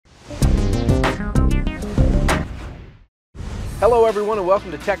Hello everyone and welcome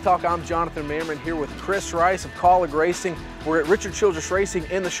to Tech Talk. I'm Jonathan Merryman here with Chris Rice of Colleague Racing. We're at Richard Childress Racing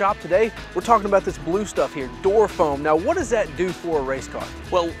in the shop today. We're talking about this blue stuff here, door foam. Now what does that do for a race car?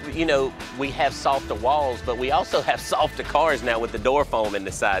 Well, you know, we have softer walls, but we also have softer cars now with the door foam in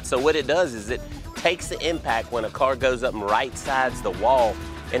the side. So what it does is it takes the impact when a car goes up and right sides the wall,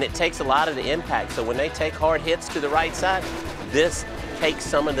 and it takes a lot of the impact. So when they take hard hits to the right side, this takes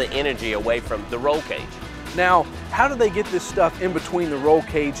some of the energy away from the roll cage. Now, how do they get this stuff in between the roll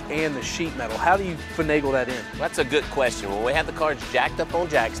cage and the sheet metal? How do you finagle that in? That's a good question. When we have the cars jacked up on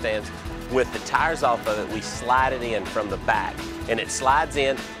jack stands, with the tires off of it, we slide it in from the back. And it slides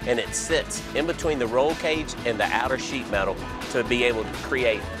in and it sits in between the roll cage and the outer sheet metal to be able to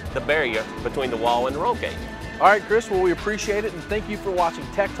create the barrier between the wall and the roll cage. All right, Chris, well, we appreciate it and thank you for watching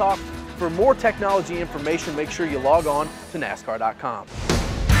Tech Talk. For more technology information, make sure you log on to NASCAR.com.